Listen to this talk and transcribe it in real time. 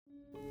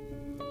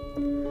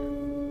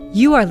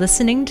You are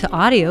listening to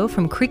audio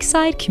from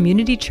Creekside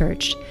Community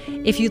Church.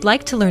 If you'd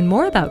like to learn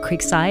more about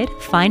Creekside,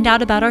 find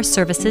out about our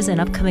services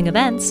and upcoming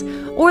events,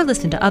 or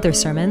listen to other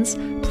sermons,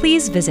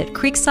 please visit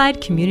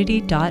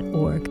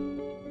creeksidecommunity.org.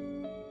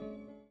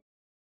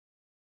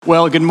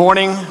 Well, good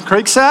morning,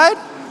 Creekside.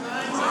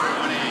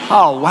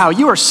 Oh, wow,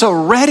 you are so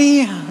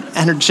ready,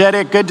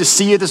 energetic. Good to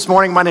see you this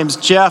morning. My name's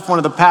Jeff, one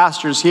of the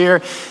pastors here.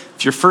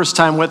 If you're first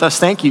time with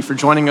us, thank you for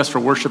joining us for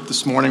worship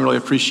this morning. Really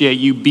appreciate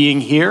you being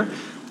here.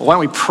 Well, why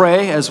don't we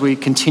pray as we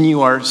continue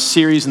our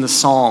series in the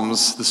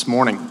Psalms this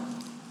morning.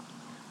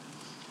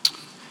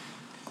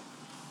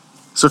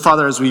 So,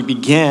 Father, as we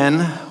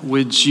begin,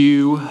 would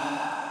you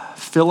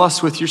fill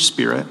us with your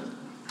Spirit?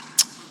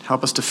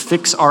 Help us to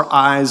fix our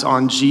eyes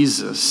on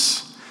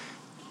Jesus,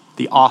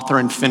 the author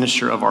and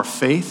finisher of our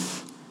faith.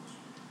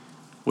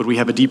 Would we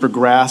have a deeper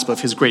grasp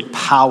of his great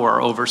power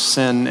over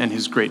sin and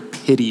his great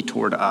pity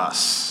toward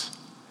us?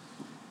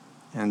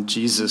 And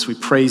Jesus, we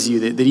praise you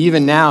that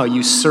even now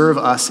you serve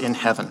us in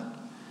heaven.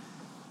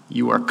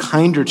 You are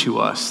kinder to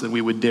us than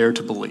we would dare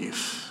to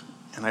believe.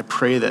 And I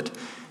pray that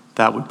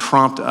that would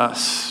prompt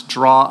us,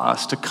 draw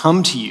us to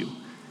come to you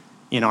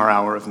in our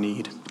hour of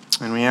need.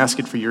 And we ask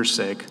it for your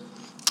sake.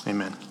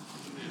 Amen.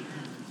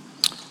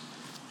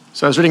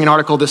 So I was reading an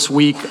article this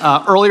week.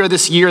 Earlier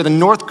this year, the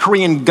North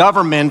Korean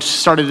government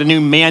started a new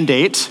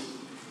mandate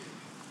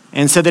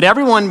and said that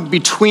everyone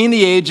between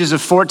the ages of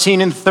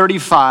 14 and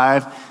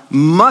 35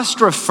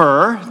 must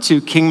refer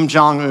to Kim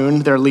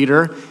Jong-un, their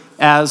leader,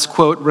 as,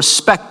 quote,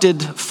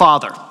 respected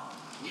father.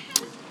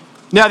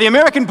 Now, the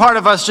American part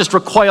of us just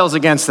recoils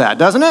against that,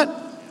 doesn't it?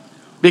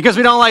 Because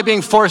we don't like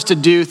being forced to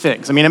do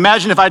things. I mean,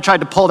 imagine if I tried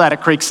to pull that at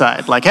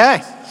Creekside. Like,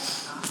 hey,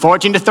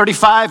 14 to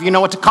 35, you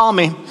know what to call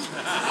me.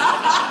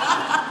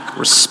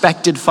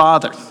 Respected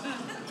father.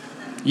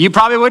 You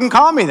probably wouldn't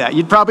call me that.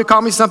 You'd probably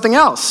call me something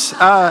else.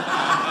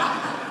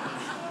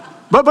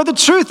 But the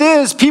truth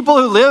is, people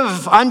who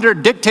live under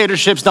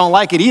dictatorships don't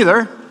like it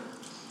either.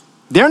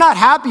 They're not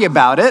happy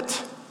about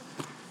it,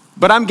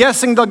 but I'm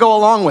guessing they'll go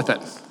along with it,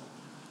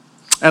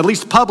 at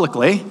least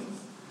publicly,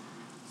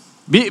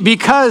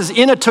 because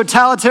in a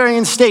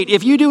totalitarian state,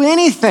 if you do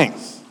anything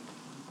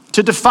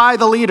to defy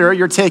the leader,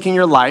 you're taking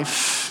your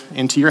life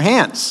into your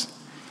hands.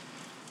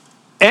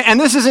 And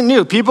this isn't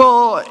new.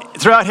 People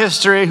throughout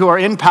history who are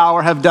in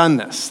power have done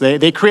this.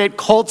 They create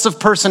cults of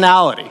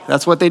personality.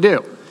 That's what they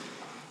do.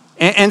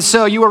 And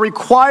so you are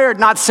required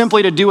not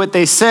simply to do what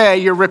they say,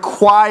 you're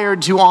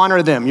required to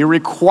honor them. You're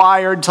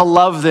required to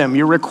love them.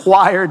 You're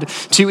required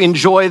to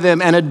enjoy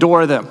them and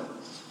adore them.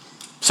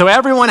 So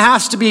everyone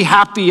has to be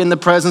happy in the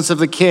presence of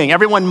the king.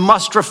 Everyone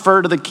must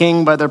refer to the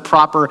king by their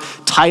proper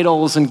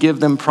titles and give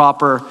them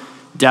proper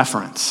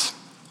deference.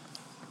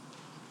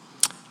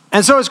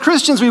 And so as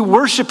Christians, we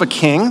worship a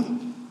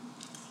king.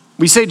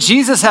 We say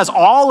Jesus has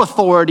all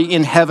authority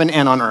in heaven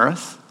and on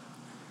earth.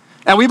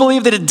 And we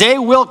believe that a day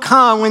will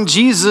come when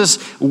Jesus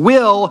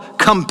will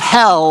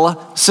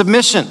compel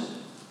submission.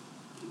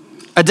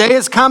 A day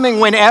is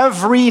coming when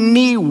every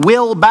knee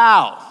will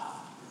bow.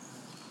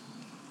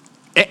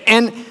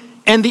 And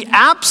the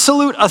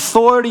absolute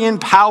authority and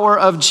power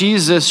of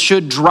Jesus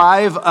should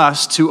drive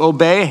us to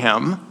obey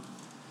him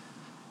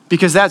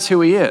because that's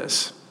who he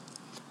is.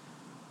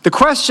 The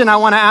question I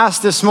want to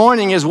ask this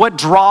morning is, what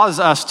draws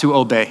us to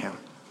obey him?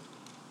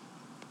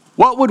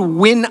 What would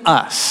win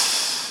us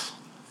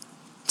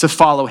to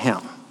follow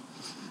him?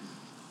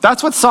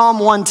 That's what Psalm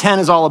 110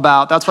 is all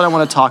about. That's what I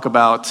want to talk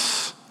about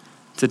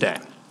today.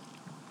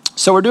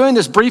 So we're doing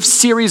this brief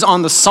series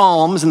on the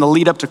Psalms in the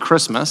lead up to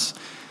Christmas,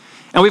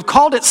 and we've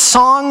called it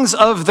Songs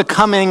of the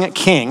Coming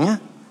King,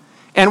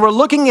 and we're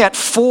looking at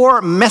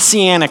 4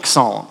 messianic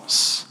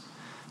psalms.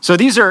 So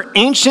these are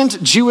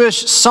ancient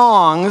Jewish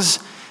songs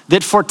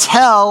that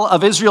foretell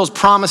of Israel's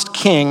promised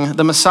king,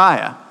 the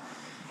Messiah.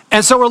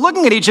 And so we're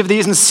looking at each of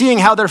these and seeing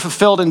how they're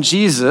fulfilled in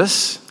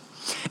Jesus.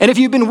 And if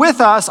you've been with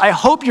us, I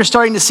hope you're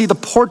starting to see the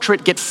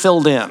portrait get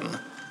filled in.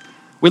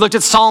 We looked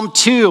at Psalm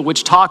 2,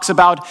 which talks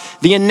about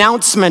the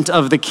announcement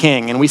of the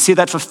king, and we see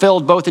that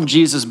fulfilled both in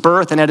Jesus'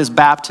 birth and at his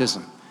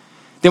baptism.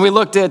 Then we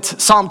looked at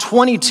Psalm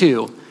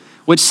 22,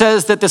 which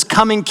says that this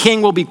coming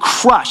king will be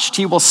crushed.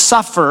 He will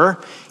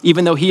suffer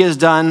even though he has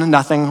done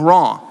nothing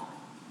wrong.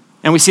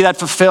 And we see that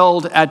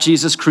fulfilled at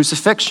Jesus'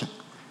 crucifixion.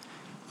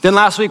 Then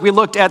last week we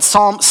looked at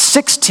Psalm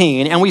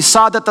 16, and we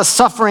saw that the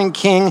suffering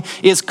king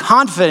is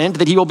confident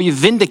that he will be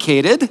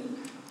vindicated.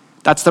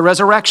 That's the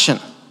resurrection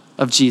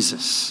of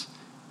Jesus.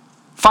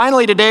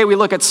 Finally, today we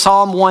look at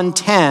Psalm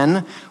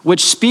 110,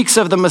 which speaks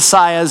of the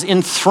Messiah's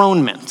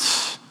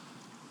enthronement,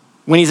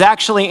 when he's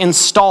actually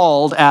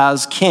installed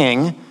as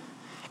king.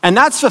 And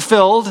that's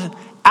fulfilled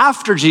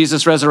after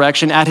Jesus'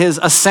 resurrection at his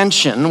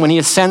ascension, when he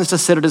ascends to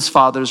sit at his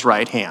Father's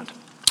right hand.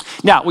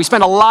 Now, we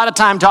spent a lot of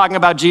time talking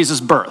about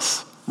Jesus'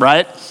 birth,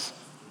 right?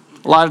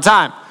 A lot of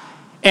time.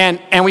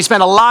 And we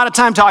spent a lot of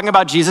time talking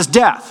about Jesus'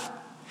 death.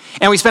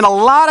 And we spent a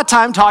lot of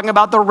time talking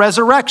about the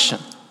resurrection.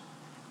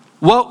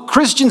 What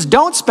Christians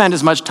don't spend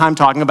as much time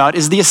talking about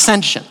is the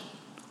ascension.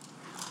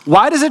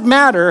 Why does it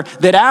matter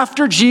that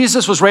after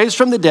Jesus was raised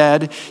from the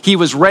dead, he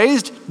was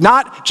raised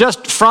not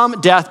just from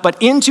death,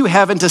 but into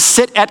heaven to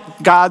sit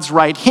at God's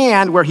right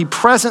hand where he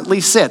presently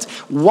sits?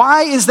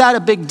 Why is that a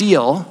big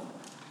deal?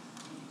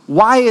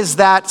 Why is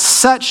that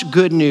such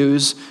good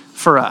news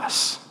for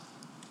us?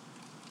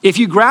 If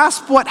you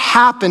grasp what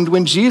happened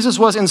when Jesus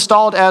was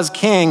installed as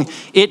king,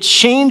 it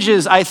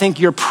changes, I think,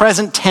 your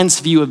present tense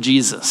view of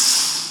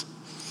Jesus.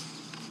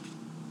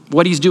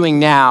 What he's doing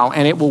now,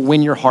 and it will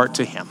win your heart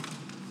to him.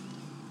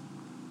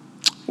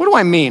 What do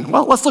I mean?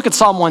 Well, let's look at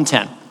Psalm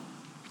 110.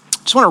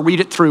 Just want to read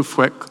it through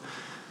quick.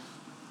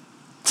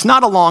 It's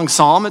not a long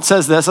psalm. It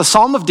says this, a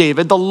psalm of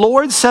David. The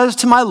Lord says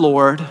to my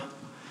Lord,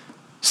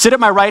 sit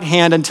at my right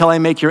hand until I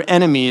make your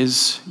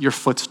enemies your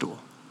footstool.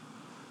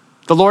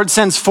 The Lord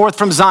sends forth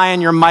from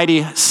Zion your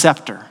mighty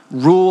scepter.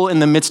 Rule in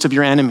the midst of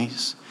your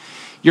enemies.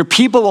 Your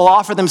people will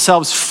offer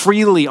themselves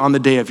freely on the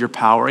day of your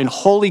power in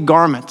holy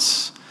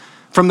garments.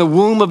 From the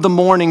womb of the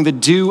morning, the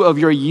dew of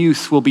your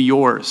youth will be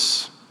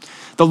yours.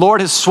 The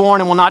Lord has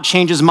sworn and will not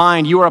change his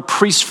mind. You are a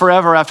priest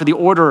forever after the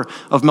order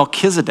of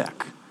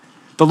Melchizedek.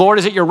 The Lord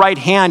is at your right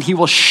hand. He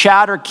will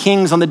shatter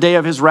kings on the day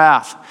of his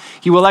wrath.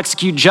 He will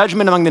execute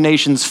judgment among the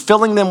nations,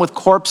 filling them with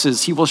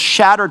corpses. He will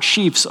shatter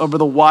chiefs over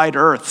the wide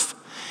earth.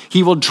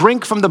 He will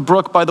drink from the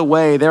brook by the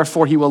way.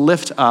 Therefore, he will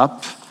lift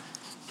up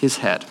his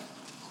head.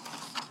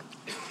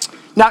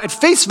 Now, at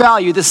face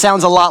value, this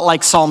sounds a lot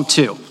like Psalm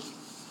 2.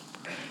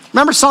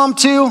 Remember Psalm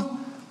 2?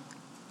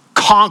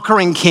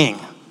 Conquering king.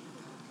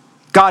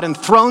 God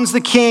enthrones the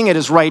king at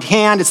his right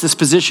hand. It's this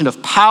position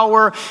of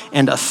power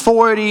and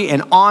authority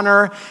and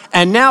honor.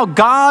 And now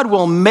God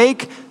will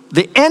make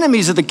the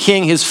enemies of the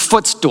king his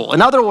footstool.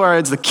 In other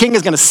words, the king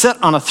is going to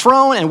sit on a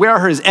throne, and where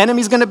are his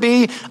enemies going to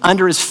be?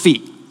 Under his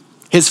feet.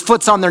 His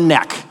foot's on their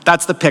neck.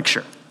 That's the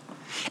picture.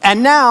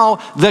 And now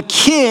the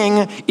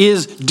king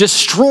is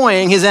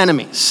destroying his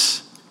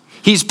enemies.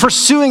 He's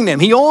pursuing them.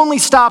 He only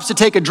stops to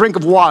take a drink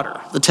of water,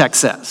 the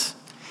text says.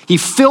 He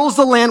fills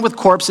the land with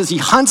corpses. He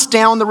hunts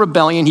down the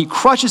rebellion. He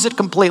crushes it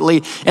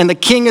completely, and the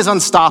king is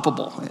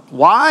unstoppable.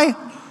 Why?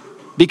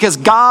 Because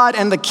God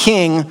and the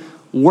king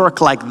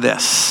work like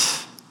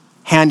this,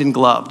 hand in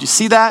glove. Do you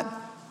see that?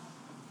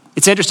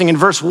 It's interesting. In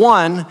verse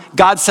 1,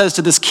 God says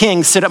to this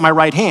king, sit at my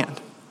right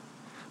hand.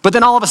 But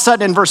then all of a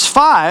sudden in verse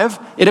 5,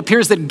 it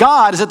appears that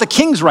God is at the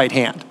king's right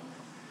hand.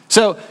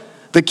 So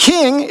the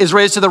king is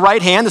raised to the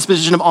right hand, this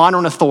position of honor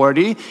and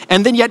authority,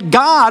 and then yet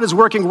God is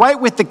working right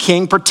with the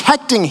king,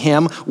 protecting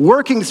him,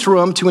 working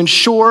through him to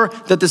ensure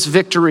that this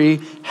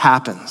victory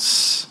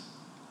happens.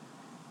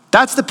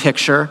 That's the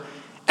picture.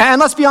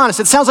 And let's be honest,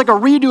 it sounds like a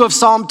redo of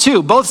Psalm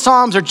 2. Both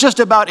Psalms are just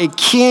about a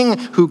king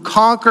who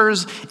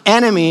conquers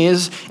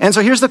enemies. And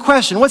so here's the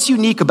question, what's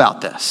unique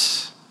about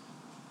this?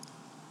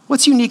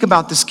 What's unique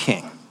about this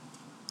king?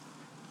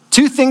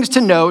 Two things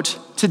to note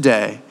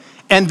today.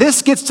 And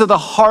this gets to the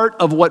heart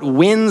of what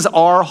wins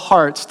our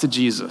hearts to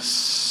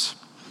Jesus.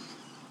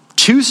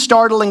 Two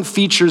startling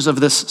features of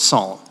this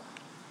psalm.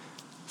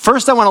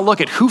 First, I want to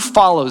look at who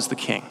follows the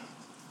king.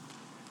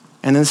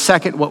 And then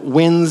second, what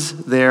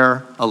wins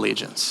their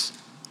allegiance.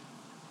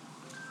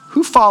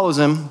 Who follows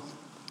him?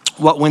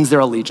 What wins their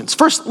allegiance?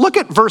 First, look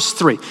at verse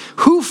 3.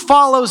 Who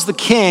follows the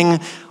king?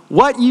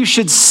 What you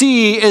should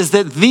see is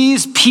that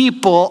these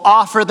people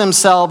offer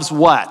themselves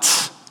what?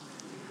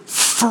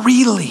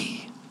 Freely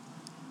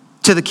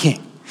to the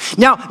king.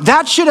 Now,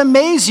 that should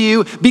amaze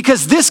you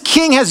because this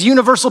king has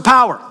universal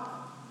power.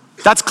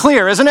 That's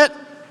clear, isn't it?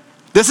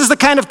 This is the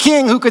kind of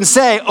king who can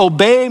say,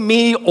 obey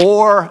me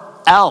or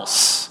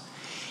else.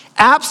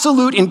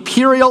 Absolute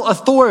imperial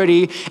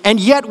authority, and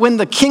yet when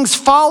the king's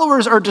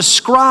followers are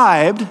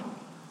described,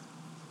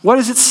 what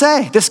does it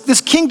say?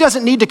 This king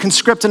doesn't need to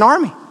conscript an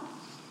army.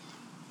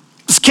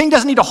 This king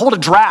doesn't need to hold a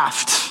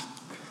draft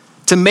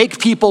to make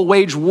people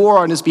wage war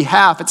on his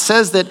behalf. It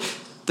says that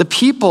the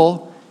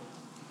people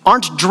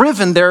aren't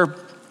driven, they're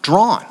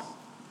drawn.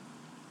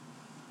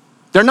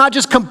 They're not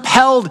just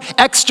compelled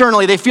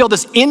externally. They feel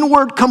this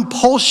inward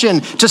compulsion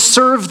to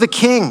serve the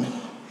king.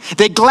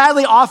 They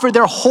gladly offer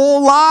their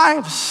whole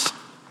lives.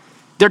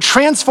 They're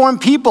transformed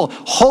people,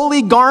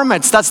 holy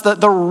garments. That's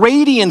the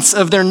radiance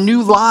of their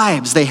new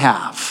lives they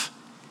have.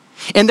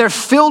 And they're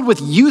filled with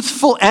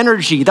youthful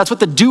energy. That's what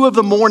the dew of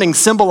the morning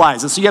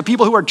symbolizes. So you have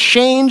people who are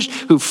changed,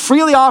 who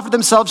freely offer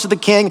themselves to the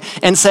king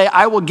and say,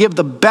 I will give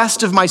the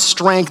best of my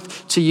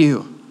strength to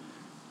you.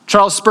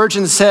 Charles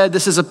Spurgeon said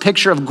this is a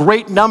picture of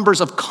great numbers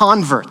of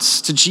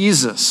converts to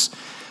Jesus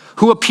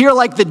who appear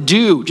like the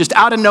dew just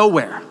out of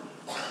nowhere.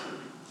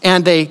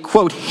 And they,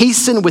 quote,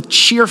 hasten with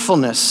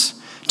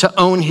cheerfulness to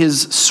own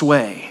his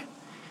sway,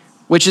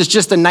 which is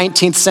just the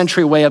 19th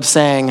century way of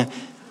saying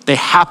they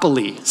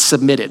happily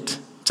submitted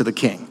to the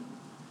king.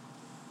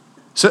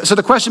 So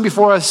the question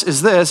before us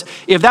is this: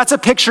 if that's a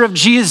picture of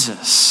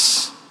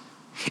Jesus,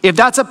 if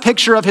that's a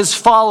picture of his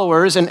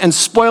followers, and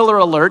spoiler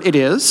alert, it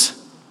is,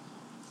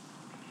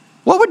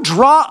 what would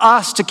draw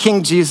us to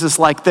King Jesus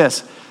like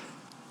this?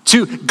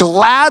 To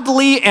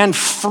gladly and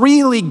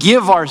freely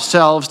give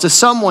ourselves to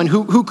someone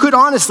who could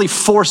honestly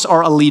force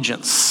our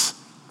allegiance.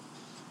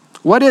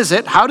 What is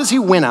it? How does he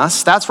win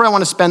us? That's where I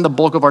want to spend the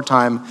bulk of our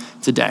time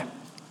today.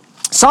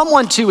 Psalm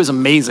 1:2 is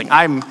amazing.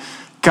 I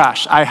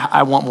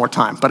want more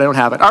time, but I don't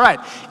have it. All right,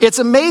 it's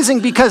amazing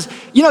because,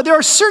 there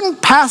are certain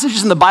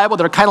passages in the Bible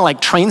that are kind of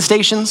like train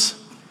stations,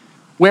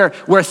 where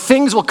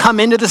things will come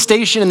into the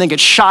station and then get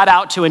shot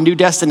out to a new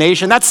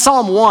destination. That's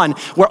Psalm 1,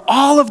 where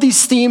all of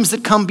these themes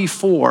that come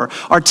before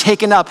are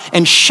taken up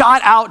and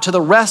shot out to the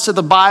rest of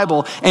the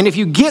Bible. And if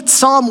you get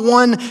Psalm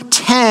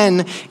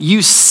 110,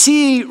 you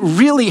see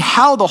really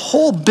how the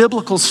whole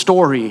biblical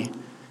story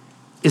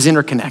is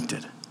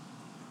interconnected.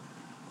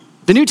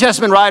 The New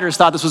Testament writers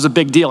thought this was a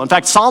big deal. In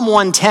fact, Psalm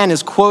 110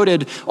 is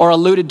quoted or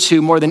alluded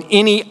to more than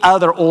any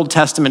other Old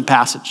Testament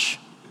passage.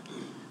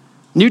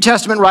 New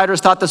Testament writers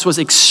thought this was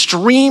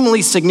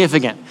extremely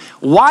significant.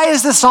 Why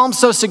is this psalm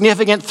so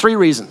significant? 3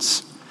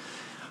 reasons.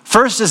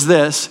 First is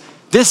this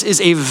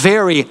is a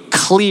very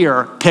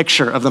clear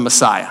picture of the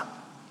Messiah.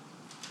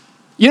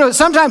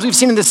 Sometimes we've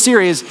seen in this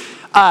series,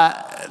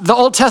 the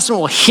Old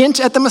Testament will hint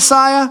at the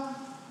Messiah.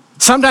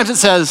 Sometimes it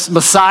says,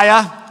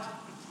 Messiah,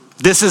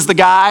 this is the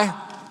guy.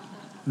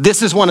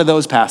 This is one of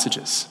those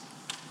passages.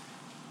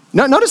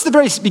 Notice the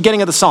very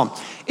beginning of the psalm.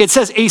 It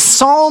says a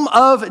psalm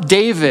of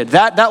David.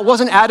 That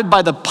wasn't added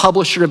by the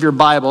publisher of your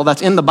Bible.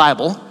 That's in the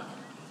Bible.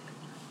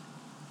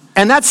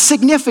 And that's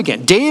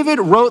significant. David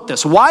wrote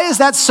this. Why is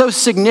that so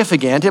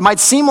significant? It might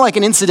seem like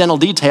an incidental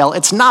detail.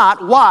 It's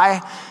not.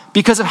 Why?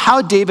 Because of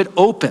how David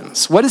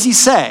opens. What does he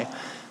say?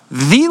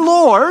 The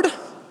Lord,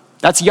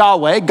 that's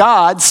Yahweh,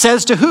 God,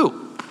 says to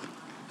who?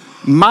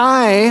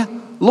 My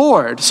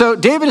Lord. So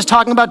David is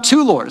talking about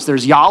 2 lords.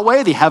 There's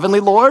Yahweh, the heavenly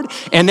Lord,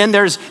 and then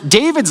there's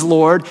David's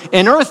Lord,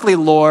 an earthly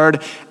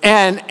Lord,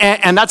 and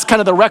that's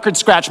kind of the record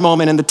scratch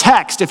moment in the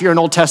text if you're an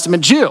Old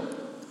Testament Jew.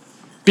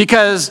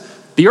 Because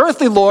the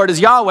earthly Lord is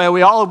Yahweh,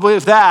 we all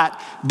believe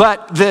that,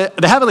 but the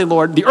heavenly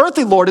Lord, the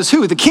earthly Lord is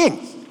who? The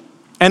king.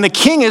 And the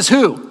king is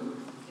who?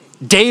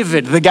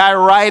 David, the guy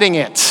writing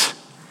it.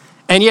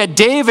 And yet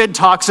David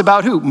talks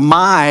about who?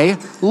 My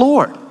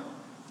Lord.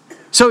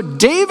 So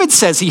David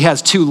says he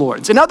has 2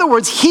 lords. In other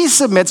words, he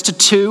submits to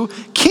 2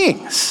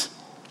 kings.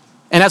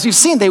 And as we've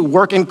seen, they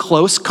work in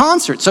close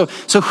concert. So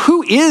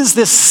who is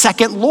this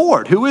second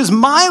Lord? Who is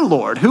my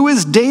Lord? Who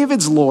is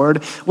David's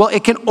Lord? Well,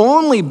 it can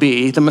only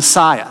be the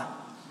Messiah,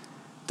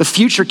 the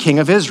future king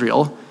of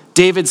Israel,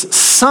 David's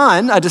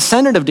son, a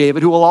descendant of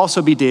David, who will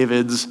also be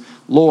David's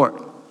Lord.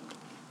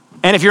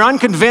 And if you're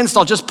unconvinced,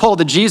 I'll just pull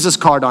the Jesus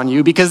card on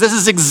you, because this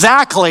is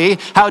exactly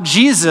how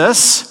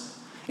Jesus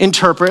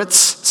interprets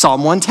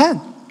Psalm 110.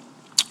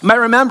 You might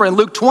remember in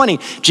Luke 20,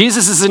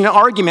 Jesus is in an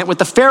argument with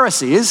the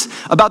Pharisees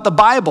about the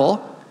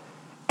Bible,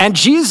 and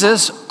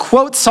Jesus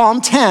quotes Psalm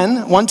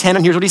 110,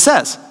 and here's what he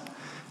says.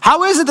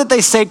 How is it that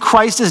they say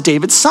Christ is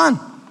David's son?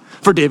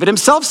 For David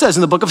himself says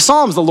in the book of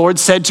Psalms, the Lord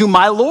said to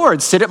my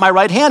Lord, sit at my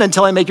right hand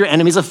until I make your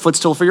enemies a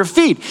footstool for your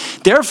feet.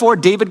 Therefore,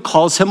 David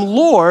calls him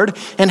Lord,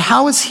 and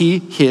how is he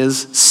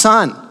his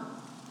son?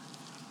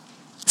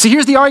 So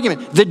here's the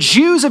argument. The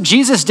Jews of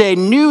Jesus' day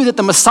knew that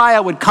the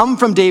Messiah would come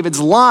from David's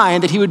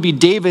line, that he would be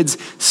David's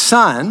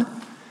son.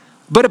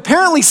 But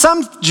apparently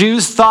some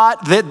Jews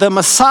thought that the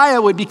Messiah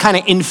would be kind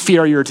of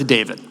inferior to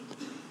David.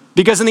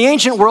 Because in the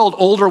ancient world,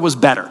 older was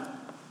better.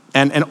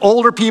 And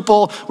older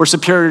people were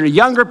superior to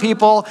younger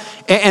people.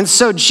 And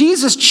so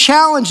Jesus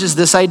challenges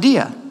this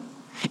idea.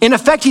 In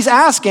effect, he's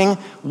asking,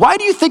 why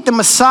do you think the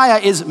Messiah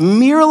is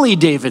merely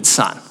David's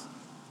son?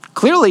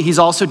 Clearly, he's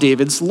also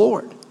David's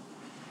Lord.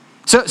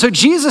 So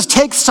Jesus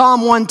takes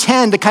Psalm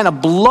 110 to kind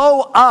of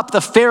blow up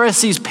the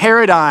Pharisees'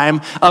 paradigm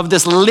of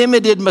this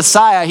limited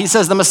Messiah. He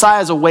says the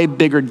Messiah is a way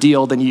bigger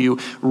deal than you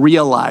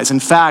realize.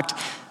 In fact,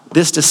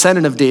 this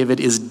descendant of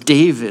David is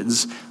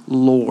David's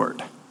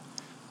Lord.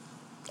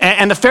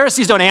 And the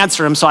Pharisees don't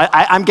answer him, so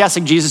I'm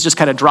guessing Jesus just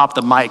kind of dropped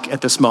the mic at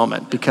this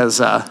moment because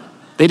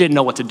they didn't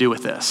know what to do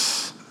with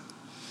this.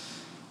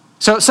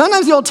 So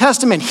sometimes the Old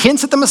Testament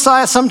hints at the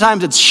Messiah,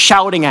 sometimes it's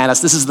shouting at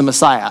us, this is the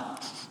Messiah.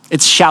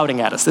 It's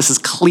shouting at us. This is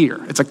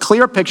clear. It's a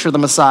clear picture of the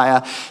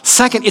Messiah.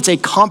 Second, it's a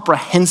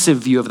comprehensive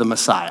view of the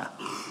Messiah.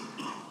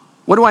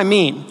 What do I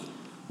mean?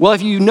 Well,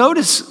 if you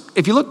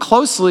look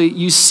closely,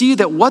 you see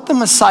that what the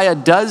Messiah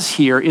does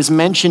here is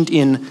mentioned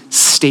in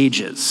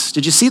stages.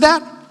 Did you see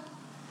that?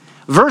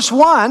 Verse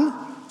 1,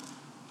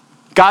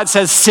 God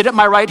says, sit at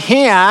my right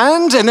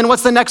hand, and then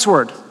what's the next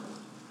word?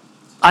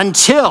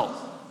 Until.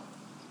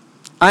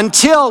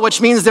 Until,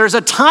 which means there's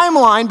a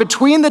timeline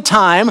between the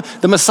time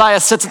the Messiah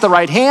sits at the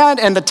right hand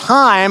and the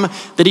time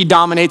that he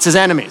dominates his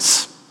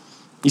enemies.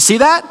 You see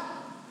that?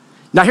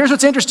 Now here's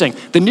what's interesting.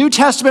 The New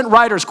Testament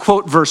writers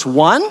quote verse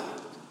 1.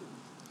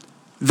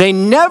 They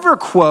never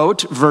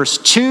quote verse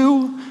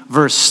 2,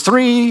 verse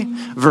 3,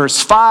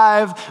 verse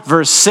 5,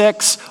 verse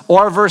 6,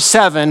 or verse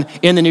 7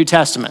 in the New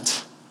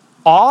Testament.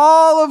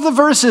 All of the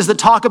verses that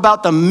talk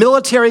about the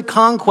military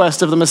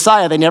conquest of the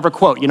Messiah, they never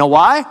quote. You know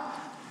why?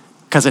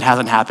 Because it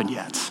hasn't happened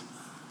yet.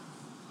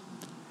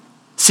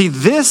 See,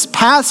 this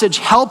passage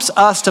helps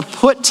us to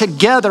put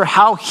together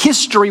how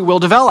history will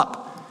develop.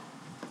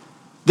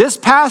 This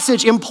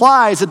passage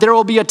implies that there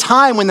will be a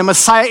time when the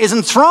Messiah is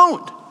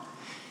enthroned.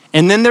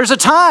 And then there's a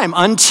time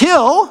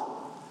until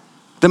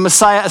the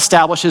Messiah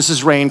establishes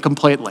his reign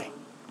completely.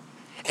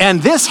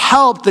 And this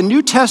helped the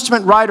New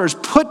Testament writers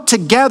put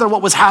together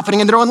what was happening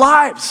in their own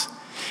lives.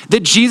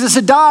 That Jesus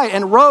had died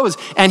and rose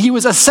and he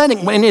was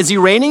ascending. And is he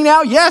reigning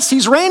now? Yes,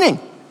 he's reigning.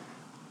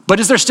 But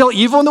is there still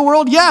evil in the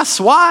world? Yes.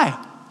 Why?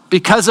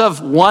 Because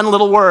of one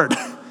little word,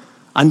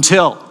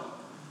 until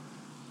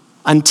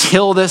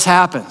this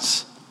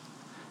happens.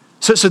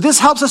 So this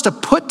helps us to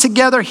put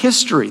together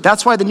history.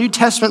 That's why the New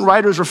Testament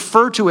writers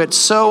refer to it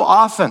so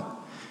often.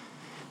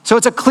 So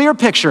it's a clear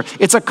picture.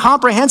 It's a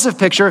comprehensive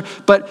picture.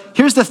 But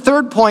here's the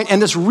third point,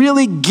 and this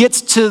really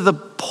gets to the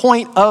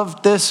point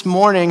of this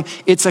morning.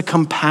 It's a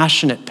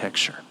compassionate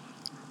picture.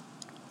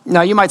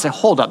 Now you might say,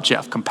 hold up,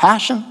 Jeff,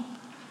 compassion?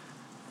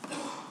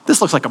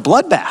 This looks like a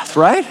bloodbath,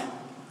 right?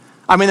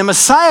 I mean, the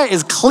Messiah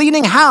is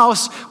cleaning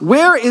house.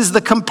 Where is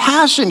the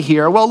compassion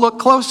here? Well, look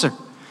closer.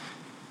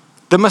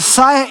 The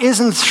Messiah is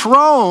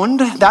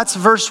enthroned. That's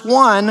verse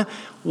 1.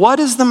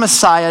 What is the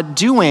Messiah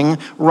doing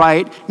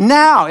right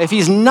now? If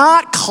he's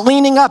not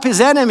cleaning up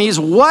his enemies,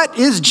 what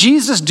is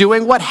Jesus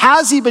doing? What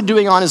has he been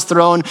doing on his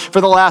throne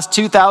for the last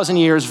 2,000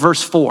 years?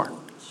 Verse 4.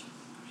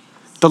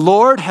 The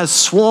Lord has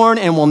sworn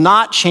and will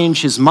not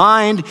change his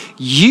mind.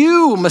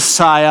 You,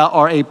 Messiah,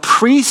 are a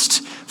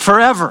priest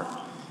forever,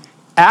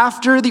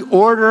 after the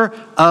order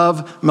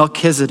of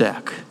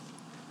Melchizedek.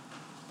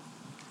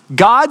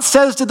 God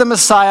says to the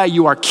Messiah,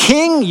 you are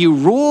king, you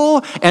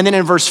rule. And then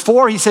in verse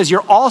 4, he says,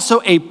 you're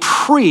also a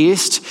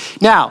priest.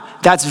 Now,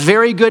 that's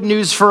very good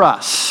news for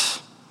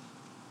us.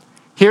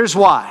 Here's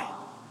why.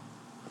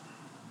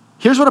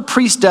 Here's what a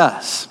priest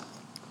does.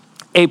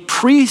 A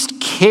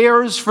priest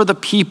cares for the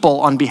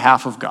people on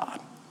behalf of God.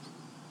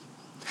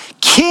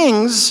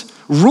 Kings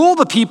rule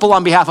the people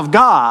on behalf of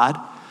God.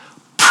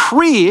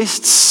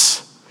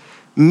 Priests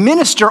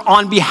minister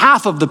on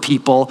behalf of the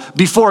people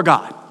before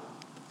God.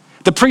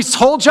 The priest's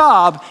whole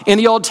job in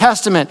the Old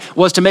Testament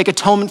was to make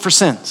atonement for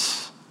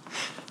sins,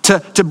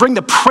 to bring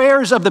the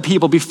prayers of the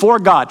people before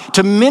God,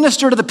 to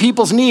minister to the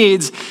people's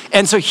needs.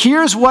 And so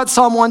here's what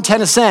Psalm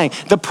 110 is saying.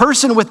 The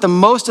person with the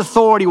most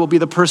authority will be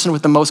the person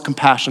with the most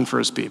compassion for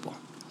his people.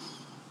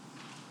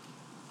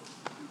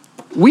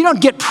 We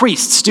don't get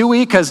priests, do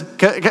we? Because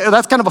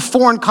that's kind of a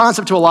foreign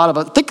concept to a lot of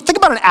us. Think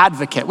about an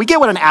advocate. We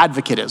get what an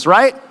advocate is,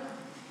 right?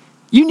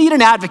 You need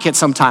an advocate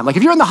sometime. Like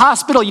if you're in the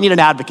hospital, you need an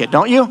advocate,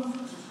 don't you?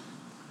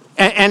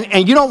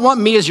 And you don't want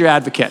me as your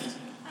advocate.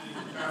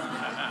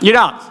 You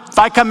don't. If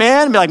I come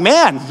in and be like,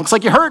 man, looks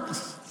like you're hurt.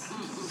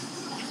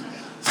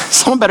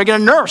 Someone better get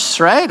a nurse,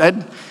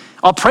 right?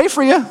 I'll pray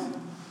for you.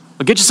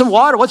 I'll get you some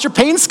water. What's your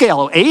pain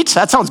scale? 8?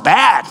 That sounds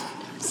bad.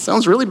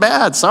 Sounds really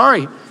bad.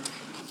 Sorry.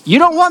 You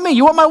don't want me.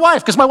 You want my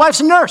wife because my wife's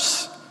a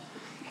nurse.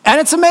 And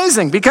it's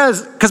amazing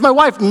because my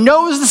wife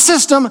knows the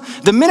system.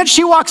 The minute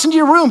she walks into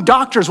your room,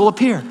 doctors will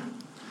appear.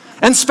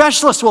 And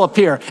specialists will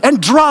appear.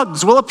 And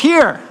drugs will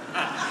appear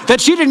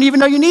that you didn't even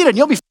know you needed. And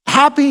you'll be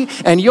happy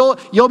and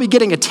you'll be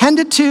getting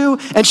attended to.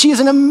 And she is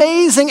an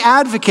amazing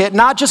advocate,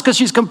 not just because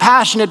she's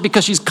compassionate,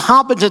 because she's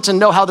competent to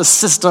know how the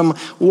system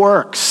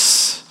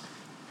works.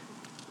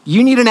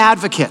 You need an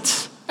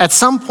advocate. At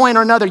some point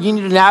or another, you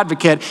need an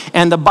advocate.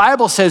 And the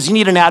Bible says you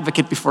need an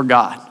advocate before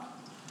God.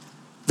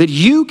 That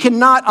you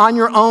cannot on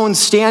your own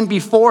stand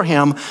before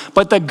him.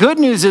 But the good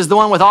news is the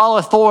one with all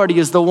authority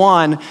is the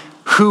one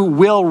who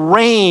will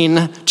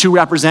reign to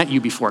represent you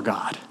before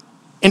God.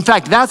 In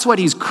fact, that's what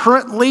he's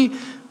currently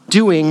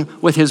doing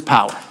with his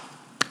power.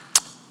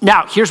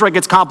 Now, here's where it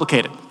gets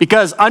complicated.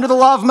 Because under the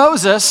law of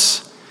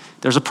Moses,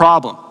 there's a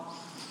problem.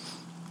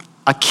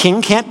 A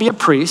king can't be a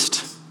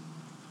priest,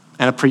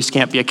 and a priest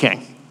can't be a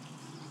king.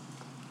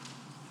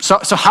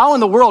 So how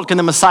in the world can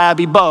the Messiah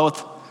be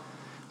both?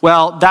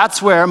 Well,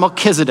 that's where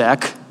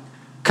Melchizedek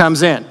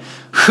comes in.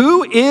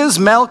 Who is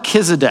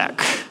Melchizedek?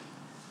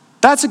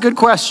 That's a good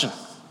question.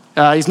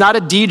 He's not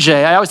a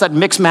DJ. I always thought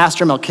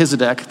Mixmaster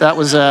Melchizedek. That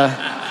was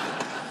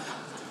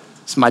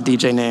it's my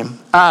DJ name.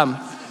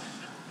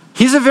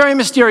 He's a very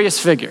mysterious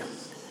figure.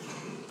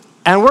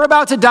 And we're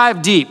about to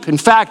dive deep. In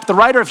fact, the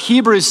writer of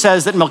Hebrews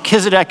says that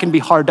Melchizedek can be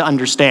hard to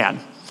understand.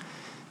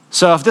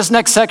 So if this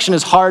next section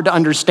is hard to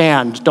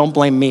understand, don't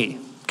blame me,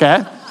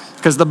 okay?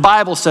 Because the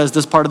Bible says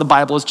this part of the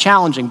Bible is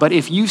challenging. But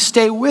if you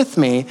stay with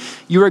me,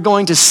 you are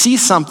going to see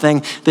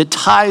something that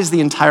ties the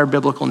entire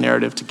biblical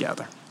narrative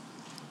together.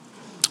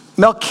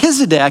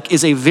 Melchizedek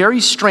is a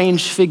very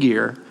strange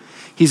figure.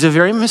 He's a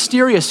very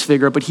mysterious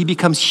figure, but he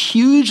becomes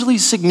hugely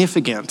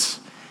significant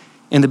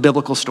in the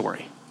biblical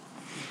story.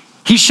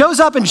 He shows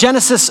up in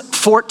Genesis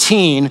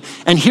 14,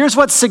 and here's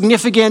what's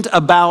significant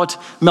about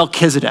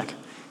Melchizedek.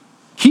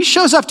 He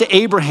shows up to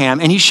Abraham,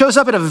 and he shows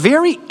up at a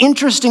very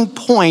interesting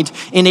point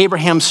in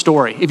Abraham's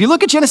story. If you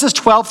look at Genesis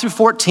 12 through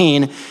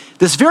 14,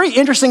 this very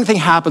interesting thing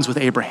happens with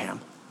Abraham,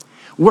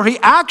 where he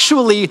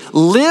actually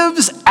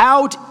lives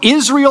out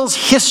Israel's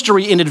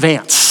history in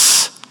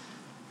advance.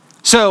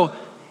 So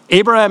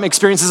Abraham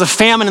experiences a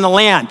famine in the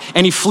land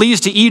and he flees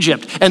to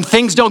Egypt, and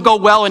things don't go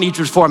well in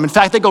Egypt for him. In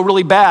fact, they go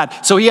really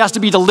bad. So he has to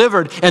be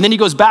delivered, and then he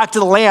goes back to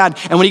the land,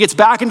 and when he gets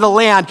back into the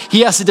land,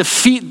 he has to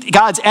defeat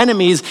God's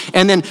enemies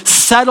and then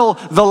settle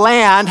the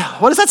land.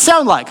 What does that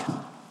sound like?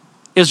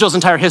 Israel's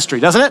entire history,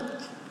 doesn't it?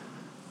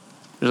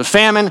 There's a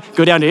famine,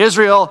 go down to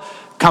Israel,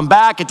 come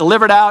back, get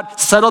delivered out,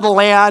 settle the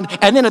land,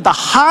 and then at the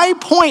high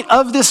point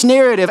of this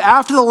narrative,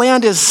 after the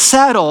land is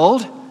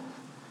settled,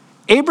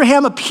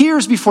 Abraham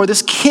appears before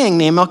this king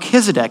named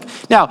Melchizedek.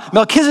 Now,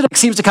 Melchizedek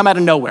seems to come out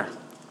of nowhere.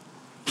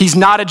 He's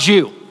not a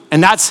Jew,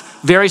 and that's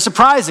very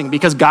surprising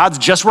because God's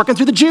just working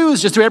through the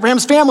Jews, just through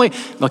Abraham's family.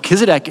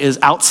 Melchizedek is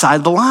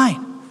outside the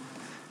line.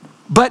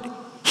 But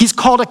he's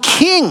called a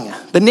king.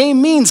 The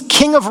name means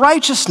king of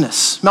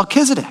righteousness,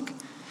 Melchizedek.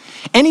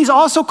 And he's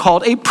also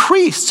called a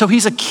priest. So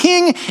he's a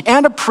king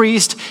and a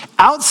priest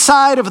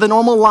outside of the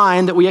normal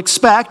line that we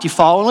expect. You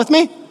following with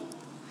me?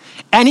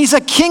 And he's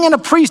a king and a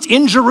priest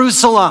in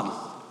Jerusalem.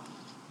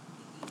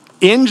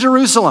 In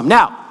Jerusalem.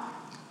 Now,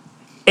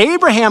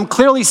 Abraham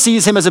clearly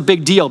sees him as a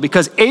big deal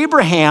because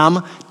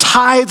Abraham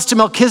tithes to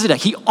Melchizedek.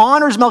 He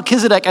honors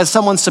Melchizedek as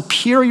someone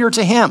superior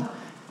to him.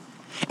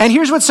 And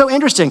here's what's so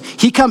interesting.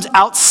 He comes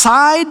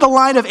outside the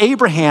line of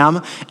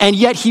Abraham, and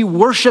yet he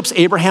worships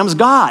Abraham's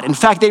God. In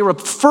fact, they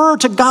refer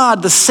to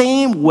God the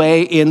same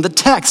way in the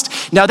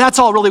text. Now, that's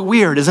all really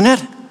weird, isn't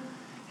it?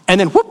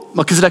 And then, whoop,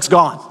 Melchizedek's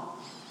gone.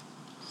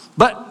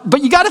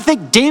 But you got to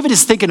think David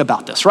is thinking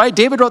about this, right?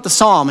 David wrote the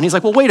psalm, and he's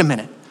like, well, wait a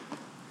minute.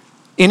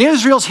 In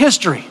Israel's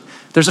history,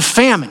 there's a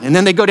famine, and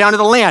then they go down to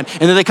the land,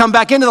 and then they come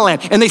back into the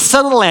land, and they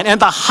settle the land. And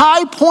the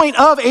high point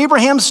of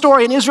Abraham's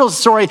story and Israel's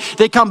story,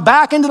 they come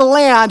back into the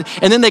land,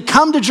 and then they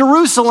come to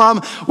Jerusalem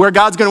where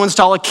God's going to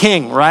install a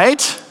king,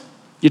 right?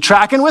 You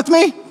tracking with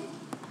me?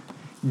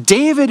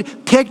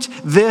 David picked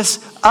this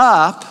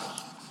up,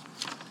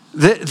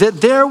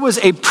 that there was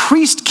a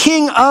priest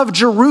king of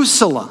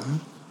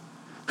Jerusalem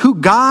who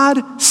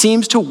God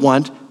seems to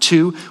want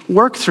to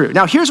work through.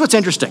 Now, here's what's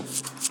interesting.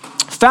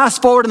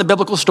 Fast forward in the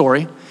biblical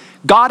story,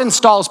 God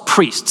installs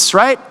priests,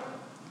 right?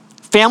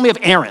 Family of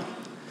Aaron,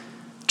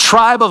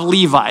 tribe of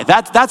Levi.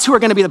 That's who are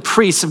going to be the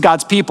priests of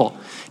God's people.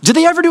 Did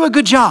they ever do a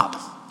good job?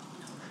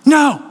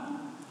 No.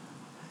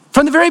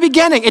 From the very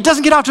beginning, it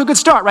doesn't get off to a good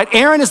start, right?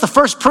 Aaron is the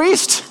first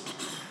priest.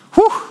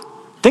 Whew,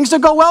 things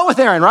don't go well with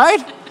Aaron,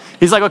 right?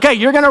 He's like, okay,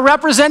 you're going to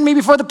represent me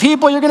before the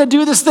people. You're going to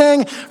do this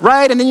thing,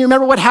 right? And then you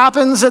remember what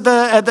happens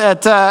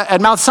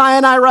at Mount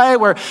Sinai, right?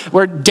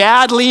 Where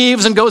dad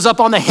leaves and goes up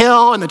on the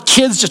hill, and the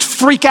kids just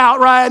freak out,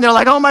 right? And they're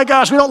like, oh my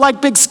gosh, we don't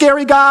like big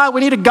scary God.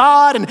 We need a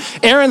God. And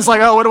Aaron's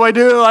like, oh, what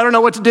do? I don't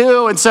know what to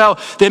do. And so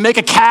they make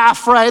a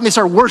calf, right? And they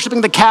start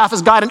worshiping the calf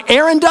as God. And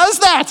Aaron does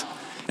that.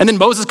 And then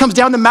Moses comes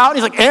down the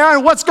mountain. He's like,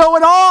 Aaron, what's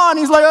going on?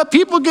 He's like,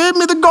 people gave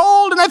me the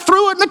gold and I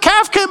threw it and the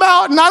calf came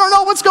out and I don't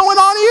know what's going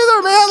on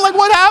either, man. Like,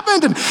 what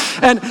happened?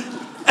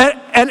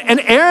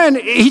 And Aaron,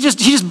 he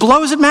just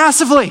blows it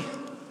massively.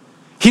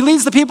 He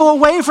leads the people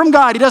away from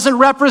God. He doesn't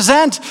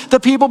represent the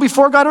people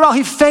before God at all.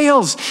 He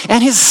fails,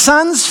 and his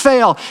sons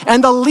fail,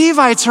 and the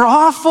Levites are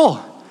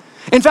awful.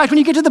 In fact, when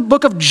you get to the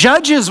book of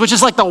Judges, which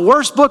is like the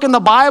worst book in the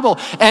Bible,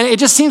 and it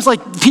just seems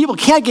like people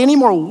can't get any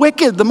more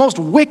wicked, the most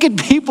wicked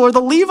people are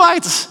the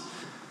Levites.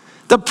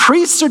 The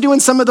priests are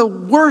doing some of the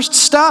worst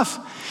stuff.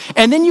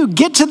 And then you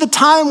get to the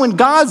time when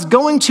God's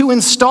going to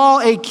install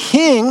a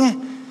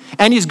king,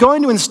 and he's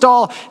going to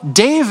install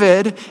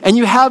David, and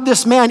you have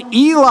this man,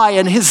 Eli,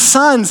 and his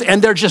sons,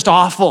 and they're just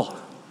awful.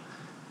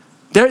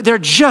 They're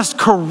just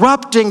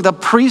corrupting the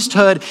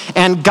priesthood,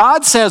 and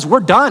God says,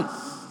 we're done.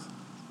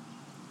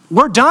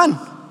 We're done.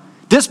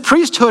 This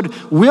priesthood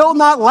will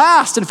not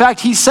last. In fact,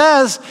 he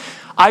says,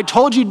 I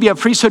told you to be a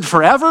priesthood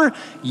forever.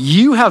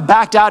 You have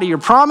backed out of your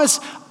promise.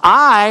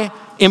 I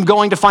am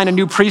going to find a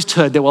new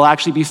priesthood that will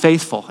actually be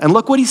faithful. And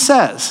look what he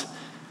says.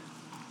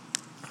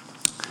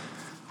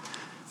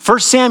 1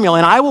 Samuel,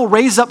 and I will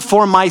raise up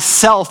for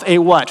myself a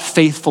what?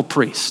 Faithful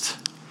priest,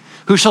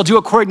 who shall do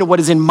according to what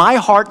is in my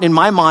heart and in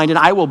my mind, and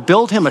I will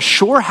build him a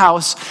sure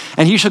house,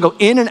 and he shall go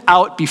in and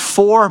out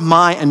before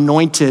my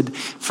anointed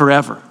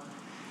forever.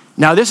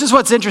 Now, this is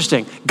what's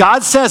interesting.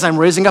 God says, I'm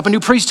raising up a new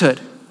priesthood.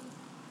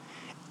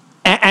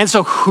 And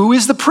so who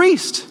is the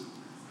priest?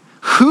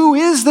 Who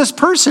is this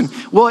person?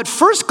 Well, at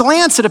first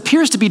glance, it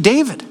appears to be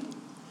David.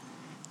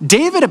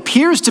 David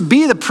appears to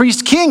be the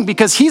priest king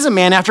because he's a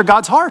man after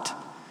God's heart.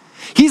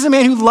 He's a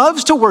man who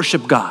loves to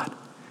worship God.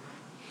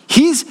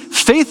 He's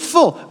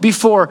faithful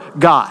before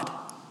God.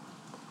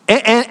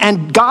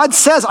 And God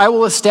says, I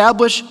will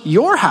establish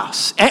your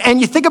house.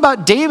 And you think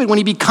about David when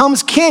he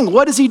becomes king,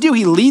 what does he do?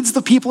 He leads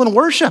the people in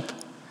worship.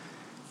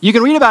 You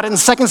can read about it in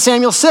 2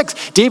 Samuel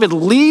 6. David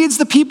leads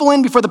the people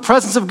in before the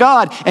presence of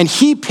God, and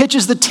he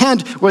pitches the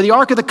tent where the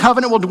Ark of the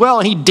Covenant will dwell,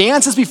 and he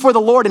dances before the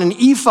Lord in an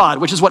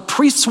ephod, which is what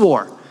priests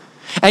wore.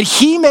 And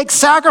he makes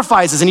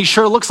sacrifices, and he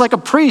sure looks like a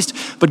priest.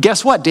 But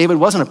guess what? David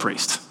wasn't a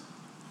priest.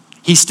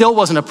 He still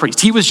wasn't a priest.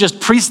 He was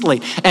just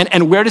priestly.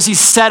 And where does he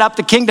set up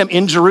the kingdom?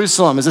 In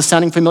Jerusalem. Is this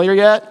sounding familiar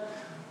yet?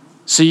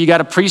 So you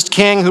got a priest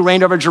king who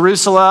reigned over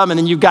Jerusalem, and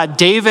then you've got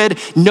David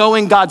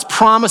knowing God's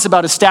promise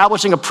about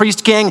establishing a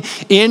priest king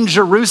in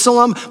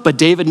Jerusalem, but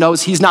David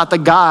knows he's not the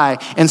guy.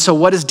 And so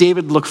what does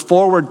David look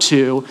forward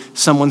to?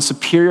 Someone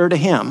superior to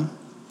him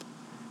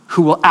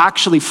who will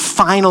actually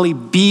finally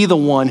be the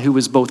one who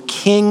is both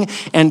king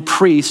and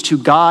priest, who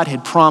God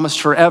had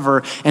promised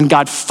forever. And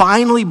God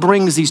finally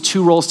brings these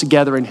two roles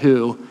together in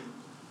who?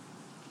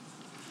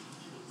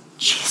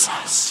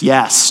 Jesus.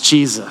 Yes,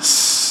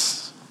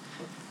 Jesus.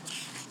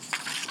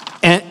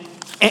 And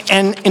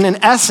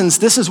in essence,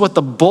 this is what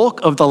the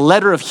bulk of the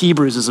letter of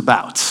Hebrews is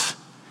about,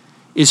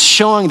 is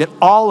showing that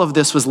all of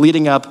this was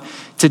leading up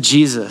to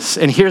Jesus.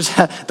 And here's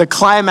the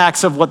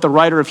climax of what the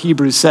writer of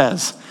Hebrews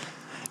says.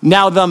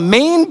 Now, the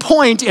main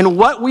point in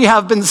what we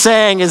have been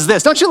saying is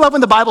this. Don't you love when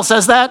the Bible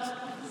says that?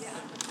 Yeah.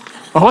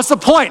 Well, what's the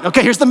point?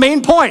 Okay, here's the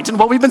main point in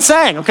what we've been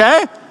saying,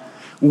 okay?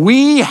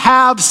 We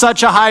have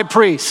such a high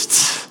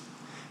priest,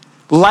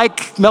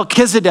 like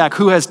Melchizedek,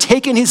 who has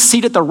taken his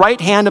seat at the right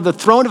hand of the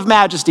throne of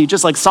majesty,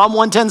 just like Psalm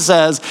 110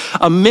 says,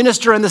 a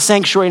minister in the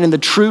sanctuary and in the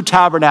true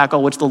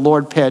tabernacle, which the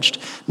Lord pitched,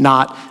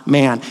 not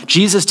man.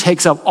 Jesus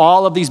takes up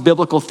all of these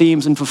biblical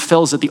themes and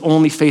fulfills it, the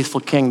only faithful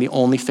king, the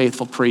only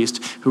faithful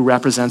priest who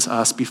represents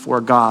us before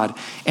God.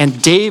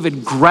 And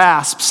David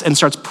grasps and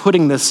starts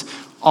putting this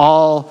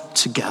all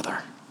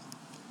together.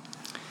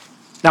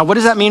 Now, what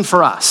does that mean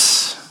for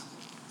us?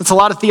 That's a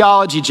lot of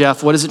theology,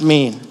 Jeff. What does it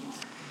mean?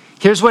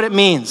 Here's what it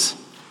means.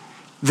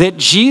 That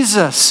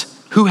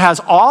Jesus, who has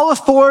all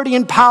authority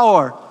and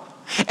power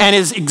and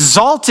is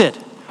exalted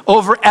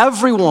over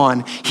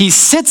everyone, he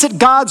sits at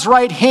God's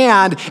right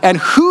hand, and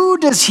who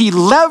does he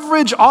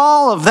leverage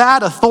all of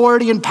that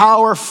authority and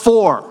power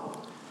for?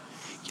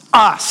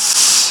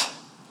 Us.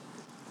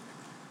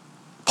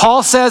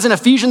 Paul says in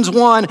Ephesians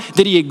 1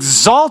 that he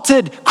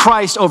exalted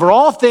Christ over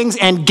all things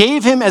and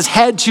gave him as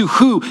head to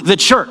who? The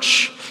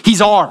church.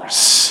 He's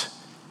ours.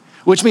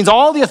 Which means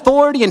all the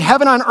authority in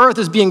heaven and on earth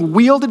is being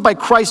wielded by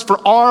Christ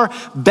for our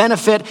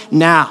benefit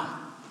now.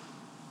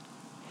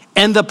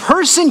 And the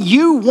person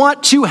you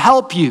want to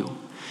help you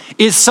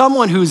is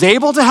someone who's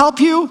able to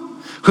help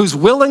you, who's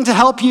willing to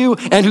help you,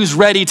 and who's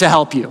ready to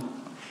help you.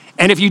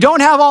 And if you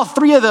don't have all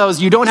three of those,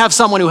 you don't have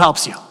someone who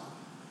helps you.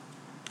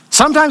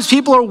 Sometimes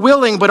people are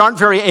willing but aren't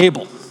very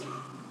able.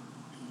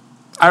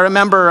 I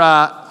remember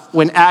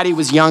when Addie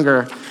was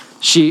younger,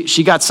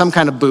 she got some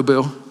kind of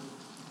boo-boo,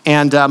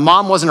 and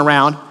mom wasn't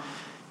around.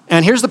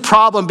 And here's the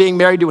problem being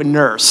married to a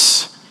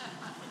nurse.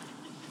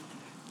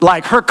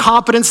 Like, her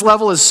competence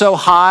level is so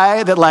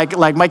high that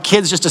like my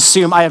kids just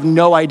assume I have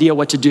no idea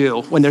what to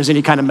do when there's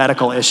any kind of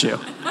medical issue.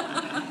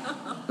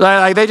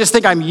 Like, they just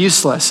think I'm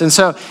useless. And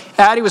so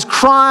Addie was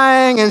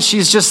crying, and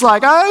she's just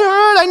like,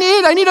 I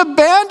need a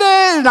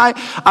Band-Aid. And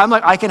I'm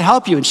like, I can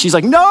help you. And she's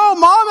like, no,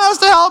 mom has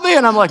to help me.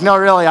 And I'm like, no,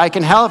 really, I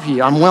can help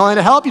you. I'm willing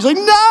to help you. She's like,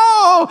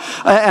 no.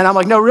 And I'm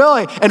like, no,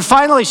 really. And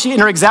finally, she, in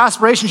her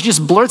exasperation, she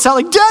just blurts out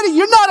like, Daddy,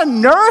 you're not a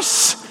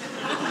nurse.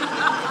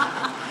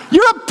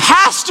 You're a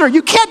pastor.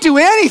 You can't do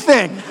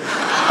anything.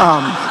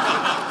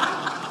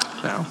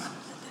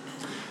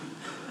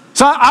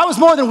 So I was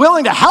more than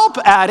willing to help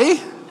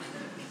Addie.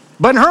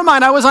 But in her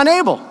mind, I was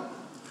unable.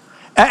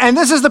 And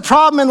this is the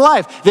problem in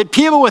life, that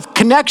people with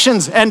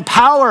connections and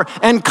power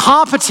and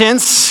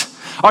competence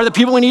are the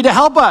people we need to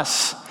help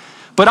us.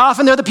 But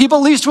often they're the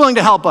people least willing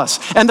to help us.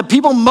 And the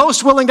people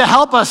most willing to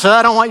help us,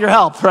 I don't want your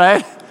help,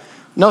 right?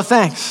 No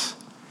thanks.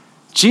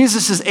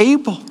 Jesus is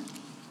able.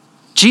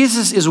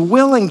 Jesus is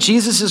willing.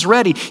 Jesus is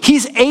ready.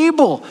 He's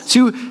able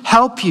to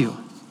help you.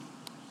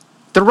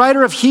 The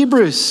writer of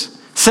Hebrews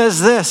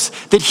says this,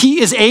 that he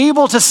is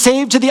able to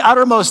save to the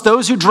uttermost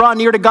those who draw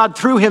near to God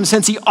through him,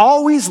 since he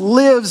always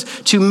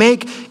lives to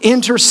make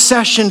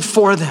intercession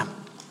for them.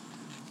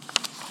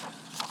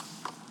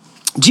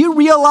 Do you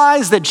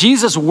realize that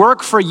Jesus'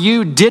 work for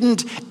you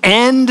didn't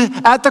end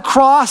at the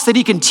cross, that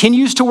he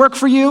continues to work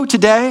for you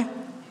today?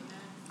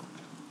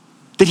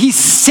 That he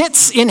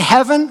sits in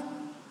heaven?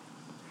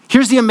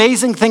 Here's the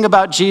amazing thing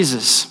about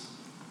Jesus,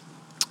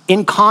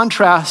 in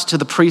contrast to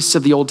the priests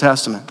of the Old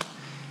Testament.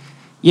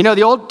 You know,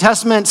 the Old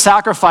Testament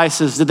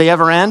sacrifices, did they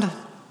ever end?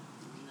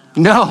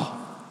 No.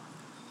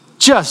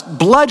 Just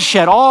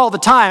bloodshed all the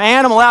time,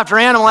 animal after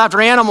animal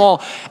after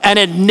animal, and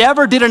it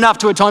never did enough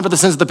to atone for the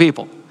sins of the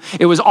people.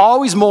 It was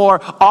always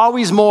more,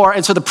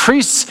 and so the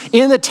priests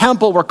in the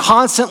temple were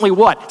constantly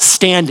what?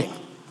 Standing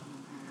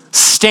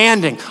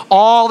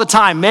all the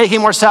time,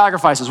 making more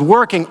sacrifices,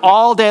 working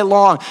all day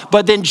long.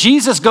 But then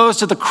Jesus goes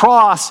to the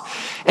cross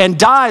and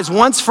dies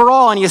once for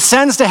all, and he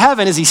ascends to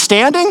heaven. Is he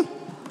standing?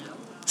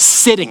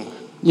 Sitting.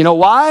 You know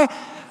why?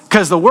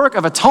 Because the work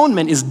of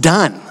atonement is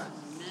done.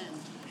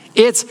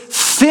 It's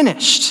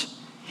finished.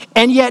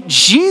 And yet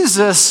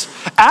Jesus,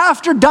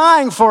 after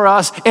dying for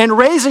us and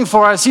raising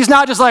for us, he's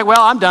not just like,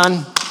 well, I'm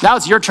done. Now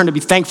it's your turn to be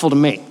thankful to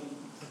me.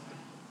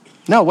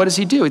 No, what does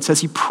he do? It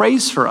says he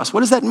prays for us. What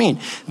does that mean?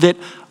 That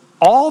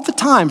all the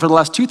time for the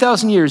last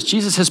 2,000 years,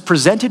 Jesus has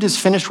presented his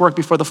finished work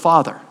before the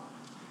Father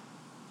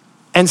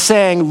and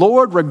saying,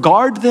 Lord,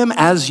 regard them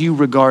as you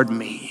regard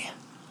me.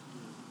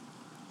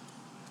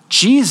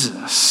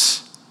 Jesus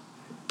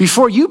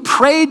before you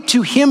prayed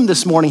to him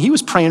this morning, he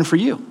was praying for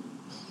you.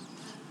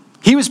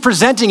 He was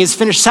presenting his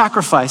finished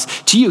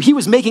sacrifice to you. He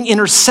was making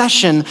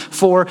intercession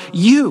for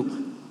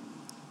you.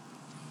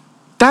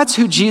 That's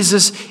who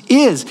Jesus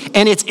is.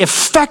 And it's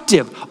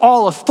effective.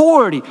 All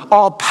authority,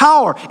 all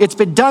power. It's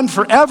been done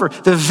forever.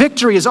 The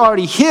victory is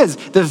already his.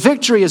 The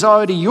victory is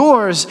already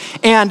yours.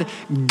 And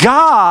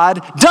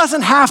God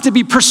doesn't have to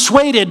be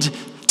persuaded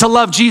to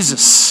love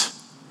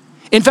Jesus.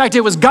 In fact,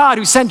 it was God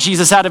who sent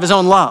Jesus out of his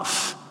own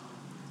love.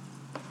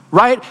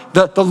 Right?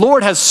 The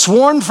Lord has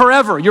sworn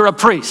forever, you're a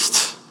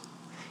priest.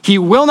 He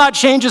will not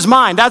change his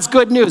mind. That's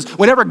good news.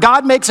 Whenever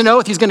God makes an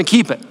oath, he's going to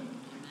keep it.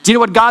 Do you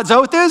know what God's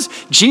oath is?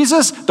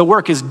 Jesus, the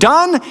work is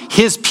done.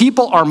 His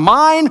people are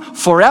mine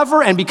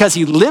forever. And because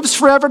he lives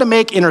forever to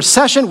make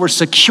intercession, we're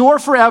secure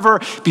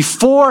forever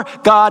before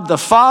God the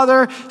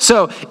Father.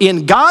 So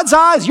in God's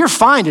eyes, you're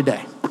fine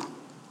today.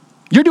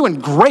 You're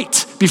doing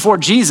great before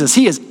Jesus.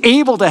 He is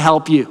able to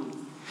help you.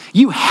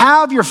 You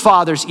have your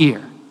Father's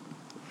ear.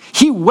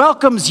 He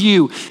welcomes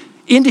you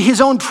into his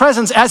own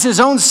presence as his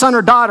own son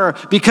or daughter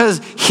because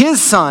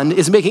his son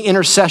is making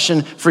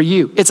intercession for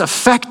you. It's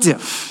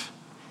effective.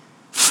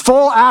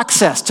 Full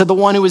access to the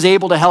one who is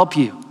able to help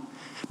you.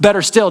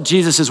 Better still,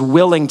 Jesus is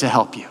willing to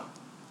help you.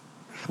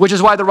 Which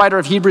is why the writer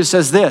of Hebrews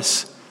says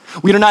this: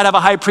 we do not have a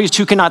high priest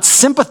who cannot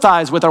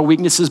sympathize with our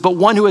weaknesses, but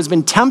one who has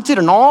been tempted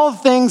in all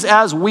things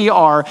as we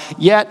are,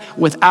 yet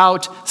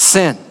without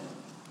sin.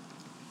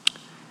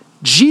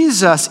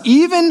 Jesus,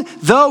 even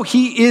though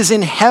he is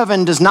in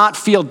heaven, does not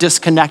feel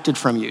disconnected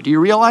from you. Do you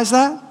realize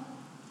that?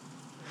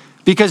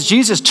 Because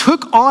Jesus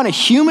took on a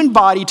human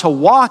body to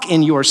walk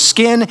in your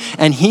skin,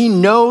 and he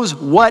knows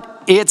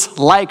what it's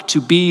like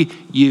to be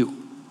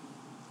you.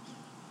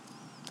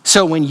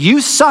 So when you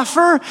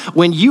suffer,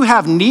 when you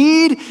have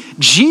need,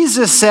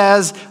 Jesus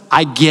says,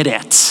 I get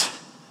it.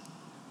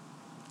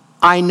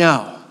 I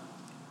know.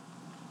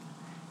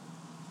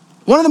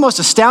 One of the most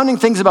astounding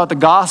things about the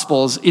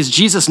Gospels is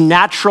Jesus'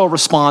 natural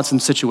response in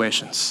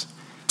situations.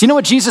 Do you know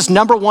what Jesus'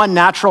 number one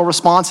natural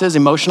response is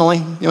emotionally?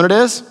 You know what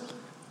it is?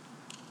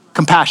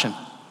 Compassion.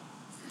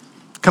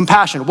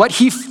 Compassion. What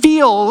he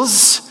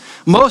feels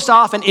most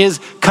often is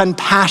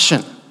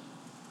compassion.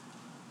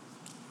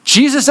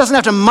 Jesus doesn't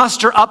have to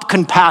muster up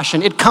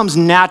compassion. It comes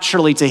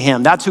naturally to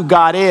him. That's who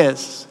God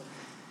is.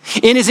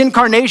 In his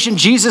incarnation,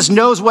 Jesus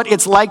knows what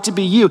it's like to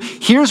be you.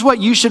 Here's what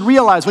you should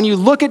realize. When you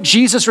look at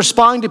Jesus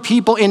responding to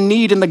people in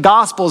need in the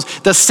Gospels,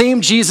 the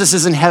same Jesus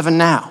is in heaven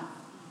now.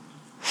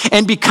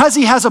 And because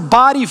he has a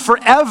body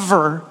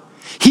forever,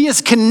 he is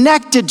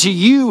connected to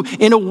you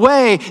in a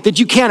way that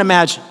you can't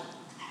imagine.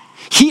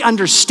 He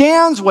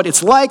understands what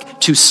it's like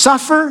to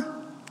suffer.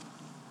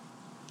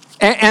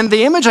 And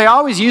the image I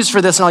always use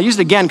for this, and I'll use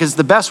it again because it's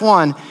the best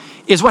one,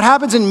 is what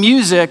happens in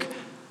music,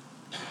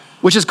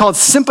 which is called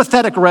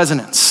sympathetic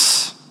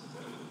resonance.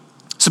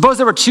 Suppose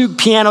there were two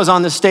pianos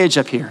on this stage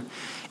up here.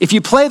 If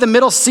you play the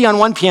middle C on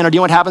one piano, do you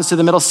know what happens to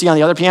the middle C on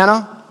the other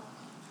piano?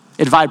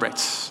 It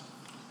vibrates.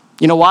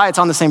 You know why? It's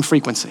on the same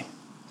frequency.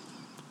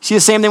 See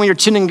the same thing when you're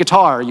tuning a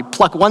guitar. You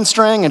pluck one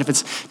string, and if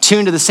it's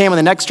tuned to the same on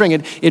the next string,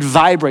 it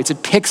vibrates.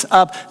 It picks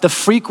up the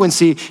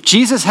frequency.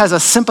 Jesus has a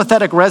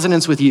sympathetic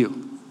resonance with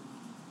you.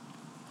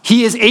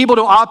 He is able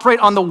to operate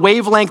on the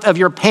wavelength of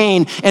your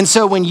pain. And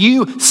so when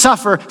you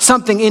suffer,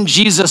 something in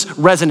Jesus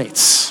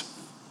resonates.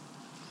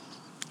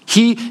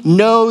 He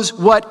knows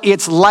what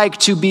it's like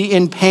to be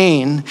in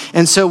pain.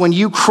 And so when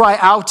you cry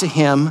out to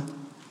him,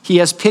 he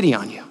has pity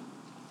on you.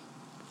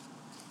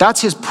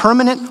 That's his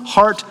permanent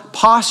heart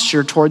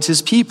posture towards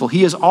his people.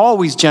 He is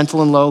always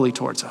gentle and lowly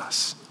towards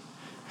us.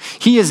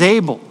 He is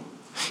able.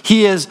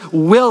 He is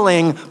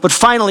willing, but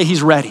finally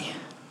he's ready.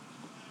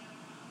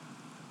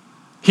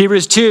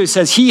 Hebrews 2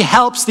 says he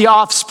helps the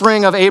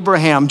offspring of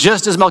Abraham,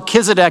 just as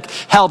Melchizedek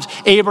helped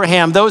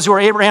Abraham, those who are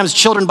Abraham's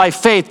children by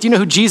faith. Do you know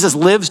who Jesus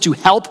lives to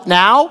help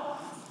now?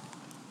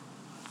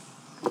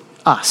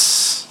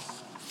 Us.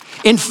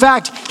 In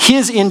fact,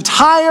 his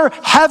entire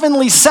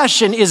heavenly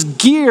session is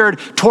geared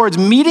towards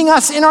meeting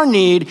us in our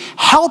need,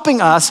 helping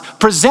us,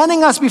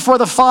 presenting us before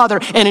the Father,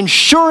 and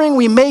ensuring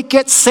we make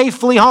it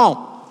safely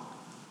home.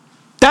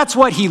 That's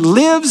what he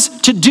lives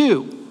to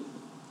do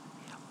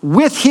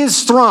with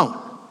his throne.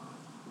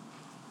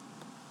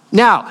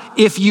 Now,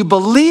 if you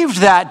believed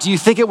that, do you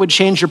think it would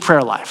change your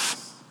prayer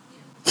life?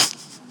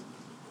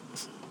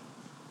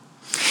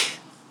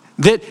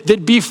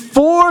 That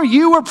before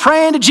you were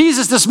praying to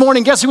Jesus this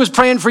morning, guess who was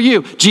praying for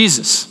you?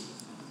 Jesus.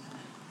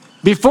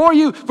 Before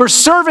you were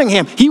serving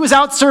him, he was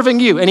out serving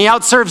you, and he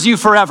outserves you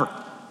forever.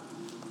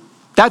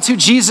 That's who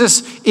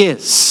Jesus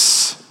is.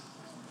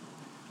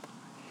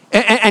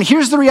 And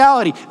here's the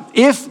reality.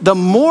 If the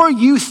more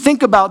you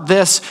think about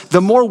this, the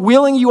more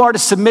willing you are to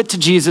submit to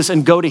Jesus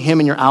and go to him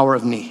in your hour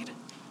of need.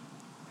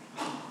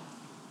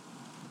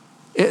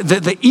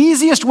 The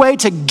easiest way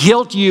to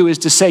guilt you is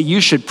to say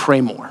you should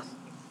pray more,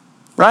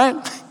 right?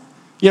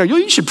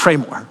 You should pray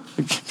more.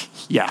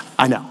 Yeah,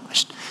 I know.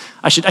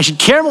 I should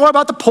care more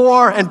about the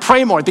poor and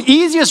pray more. The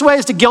easiest way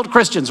is to guilt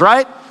Christians,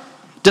 right?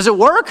 Does it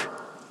work?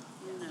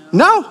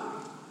 No.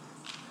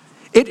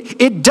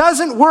 It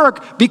doesn't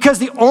work because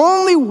the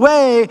only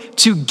way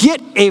to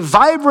get a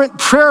vibrant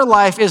prayer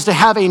life is to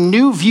have a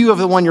new view of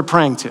the one you're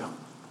praying to.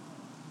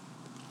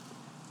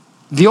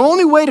 The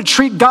only way to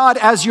treat God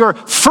as your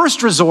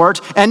first resort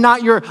and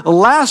not your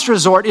last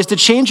resort is to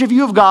change your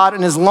view of God.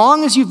 And as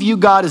long as you view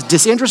God as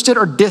disinterested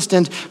or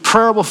distant,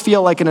 prayer will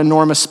feel like an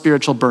enormous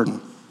spiritual burden.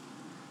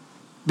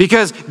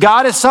 Because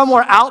God is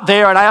somewhere out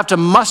there and I have to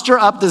muster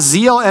up the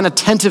zeal and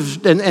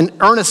attentive and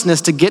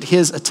earnestness to get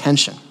his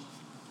attention.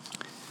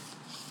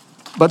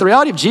 But the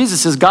reality of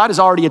Jesus is God is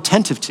already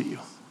attentive to you.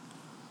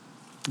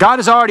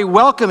 God is already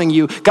welcoming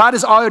you. God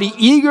is already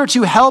eager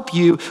to help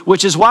you,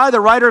 which is why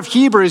the writer of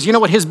Hebrews, you know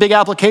what his big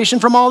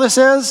application from all this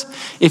is?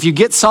 If you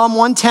get Psalm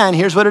 110,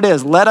 here's what it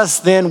is. Let us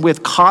then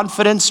with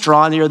confidence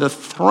draw near the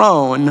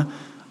throne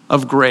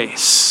of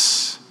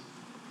grace.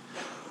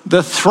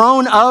 The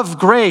throne of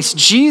grace.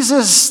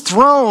 Jesus'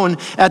 throne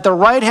at the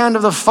right hand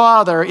of the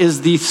Father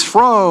is the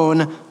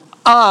throne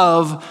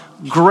of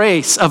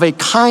grace, of a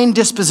kind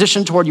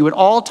disposition toward you at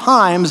all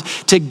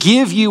times to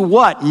give you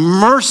what?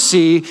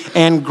 Mercy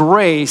and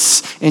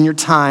grace in your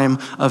time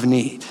of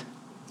need.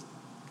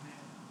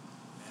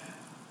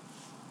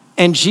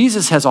 And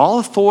Jesus has all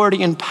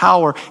authority and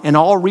power and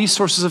all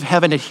resources of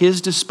heaven at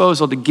his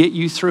disposal to get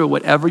you through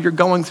whatever you're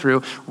going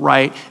through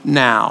right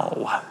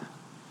now.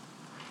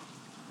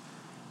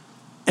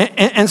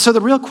 And so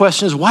the real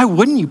question is, why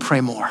wouldn't you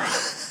pray more?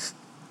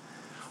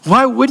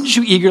 Why wouldn't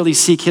you eagerly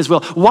seek his will?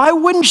 Why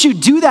wouldn't you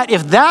do that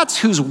if that's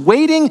who's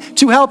waiting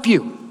to help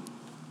you?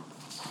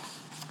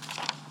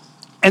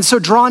 And so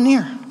draw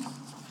near.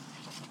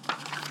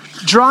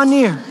 Draw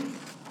near.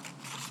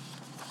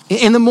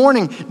 In the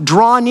morning,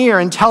 draw near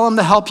and tell him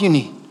the help you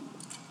need.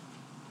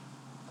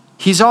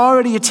 He's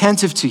already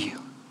attentive to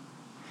you.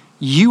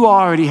 You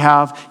already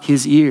have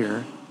his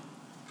ear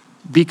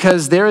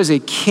because there is a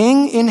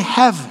king in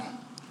heaven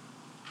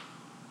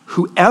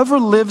who ever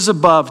lives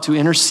above to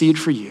intercede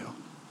for you.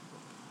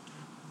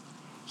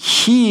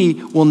 He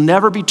will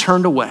never be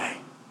turned away,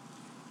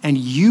 and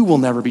you will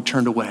never be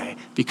turned away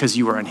because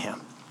you are in him.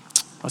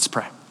 Let's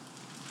pray.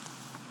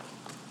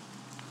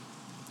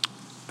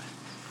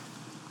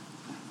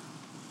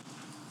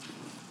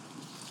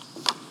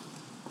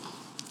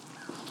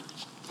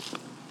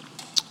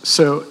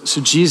 So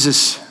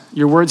Jesus,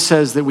 your word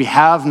says that we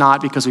have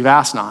not because we've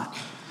asked not.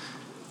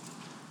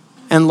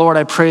 And Lord,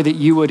 I pray that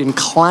you would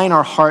incline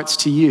our hearts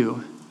to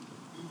you.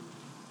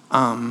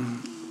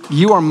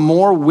 You are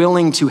more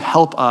willing to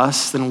help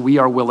us than we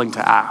are willing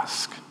to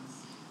ask.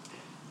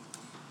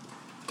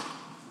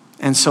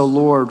 And so,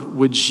 Lord,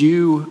 would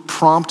you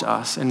prompt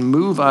us and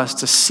move us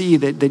to see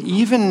that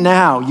even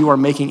now you are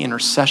making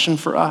intercession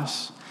for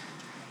us,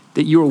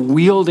 that you are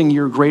wielding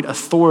your great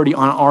authority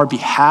on our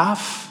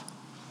behalf.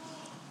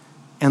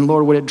 And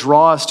Lord, would it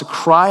draw us to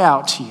cry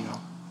out to you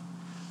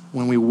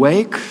when we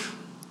wake,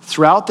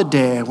 throughout the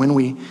day, when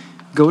we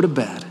go to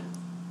bed.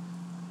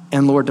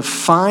 And Lord, to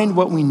find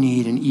what we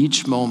need in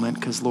each moment,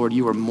 because Lord,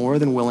 you are more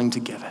than willing to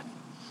give it.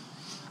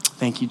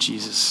 Thank you,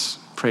 Jesus.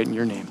 Pray it in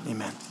your name.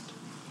 Amen.